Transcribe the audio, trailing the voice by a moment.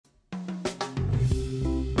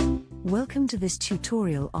Welcome to this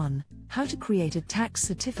tutorial on how to create a tax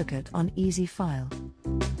certificate on SARS.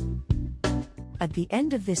 At the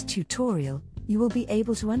end of this tutorial, you will be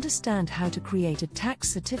able to understand how to create a tax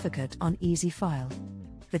certificate on SARS.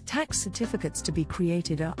 The tax certificates to be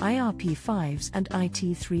created are IRP5s and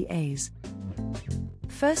IT3As.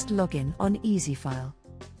 First, log in on SARS.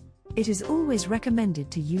 It is always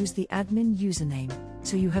recommended to use the admin username,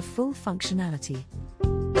 so you have full functionality.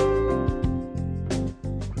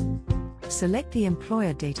 Select the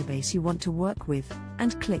employer database you want to work with,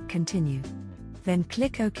 and click Continue. Then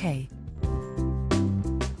click OK.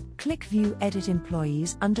 Click View Edit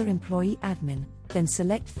Employees under Employee Admin, then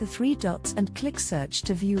select the three dots and click Search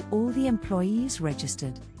to view all the employees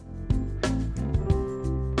registered.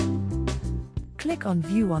 Click on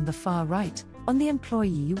View on the far right, on the employee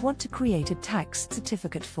you want to create a tax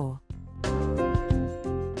certificate for.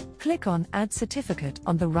 Click on Add Certificate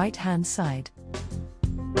on the right-hand side.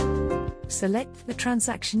 Select the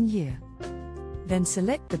transaction year. Then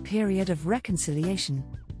select the period of reconciliation.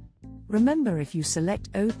 Remember, if you select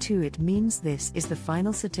 02, it means this is the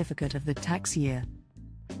final certificate of the tax year.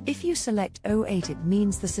 If you select 08, it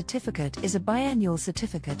means the certificate is a biannual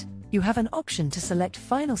certificate. You have an option to select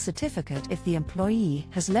final certificate if the employee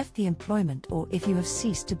has left the employment or if you have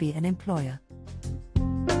ceased to be an employer.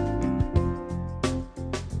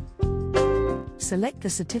 Select the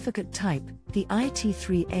certificate type. The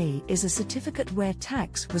IT3A is a certificate where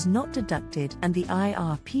tax was not deducted, and the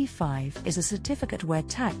IRP5 is a certificate where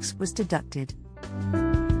tax was deducted.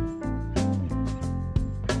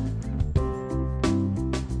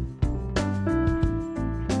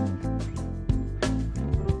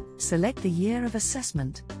 Select the year of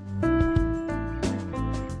assessment.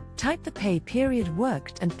 Type the pay period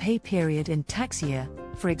worked and pay period in tax year,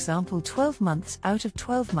 for example 12 months out of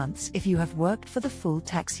 12 months if you have worked for the full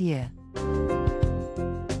tax year.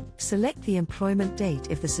 Select the employment date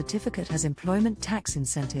if the certificate has employment tax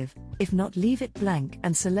incentive. If not, leave it blank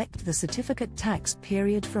and select the certificate tax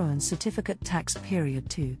period from certificate tax period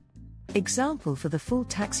 2. Example, for the full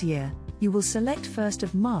tax year, you will select 1st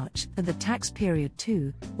of March and the tax period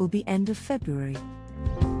 2 will be end of February.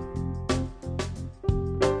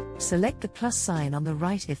 Select the plus sign on the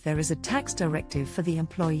right if there is a tax directive for the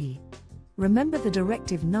employee. Remember, the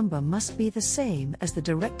directive number must be the same as the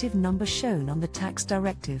directive number shown on the tax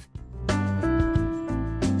directive.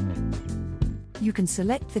 You can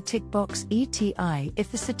select the tick box ETI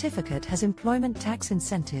if the certificate has employment tax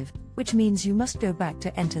incentive, which means you must go back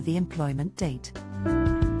to enter the employment date.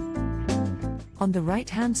 On the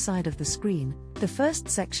right-hand side of the screen, the first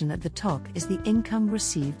section at the top is the income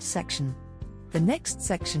received section. The next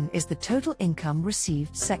section is the total income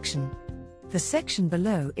received section. The section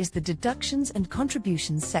below is the deductions and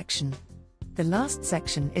contributions section. The last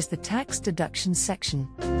section is the tax deduction section.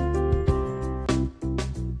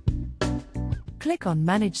 Click on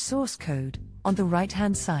Manage Source Code on the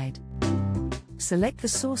right-hand side. Select the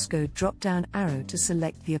source code drop-down arrow to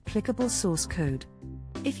select the applicable source code.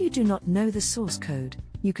 If you do not know the source code,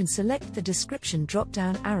 you can select the description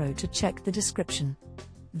drop-down arrow to check the description.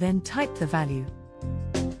 Then type the value.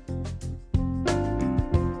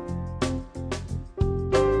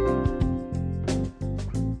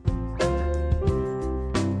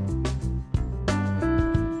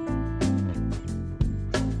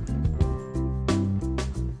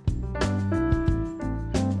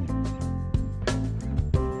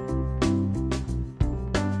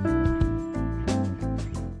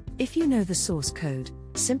 If you know the source code,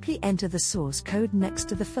 simply enter the source code next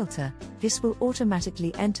to the filter. This will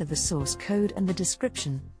automatically enter the source code and the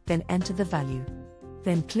description, then enter the value.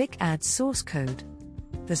 Then click Add Source Code.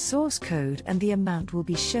 The source code and the amount will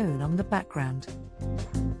be shown on the background.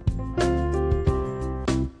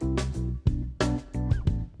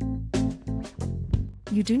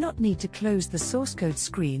 You do not need to close the source code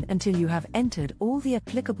screen until you have entered all the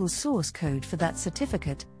applicable source code for that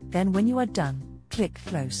certificate. Then when you are done, click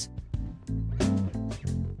Close.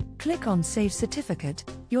 Click on Save Certificate.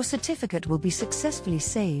 Your certificate will be successfully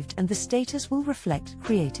saved and the status will reflect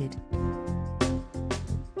Created.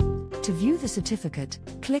 To view the certificate,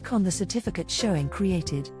 click on the certificate showing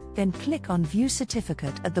Created, then click on View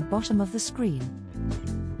Certificate at the bottom of the screen.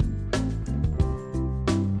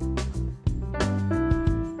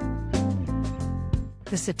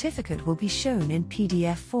 The certificate will be shown in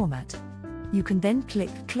PDF format. You can then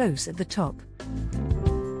click Close at the top.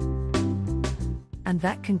 And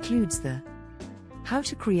that concludes the How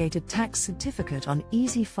to Create a Tax Certificate on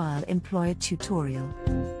SARS Employer tutorial.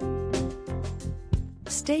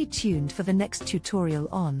 Stay tuned for the next tutorial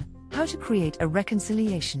on how to create a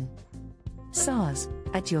reconciliation. SARS,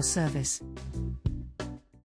 at your service.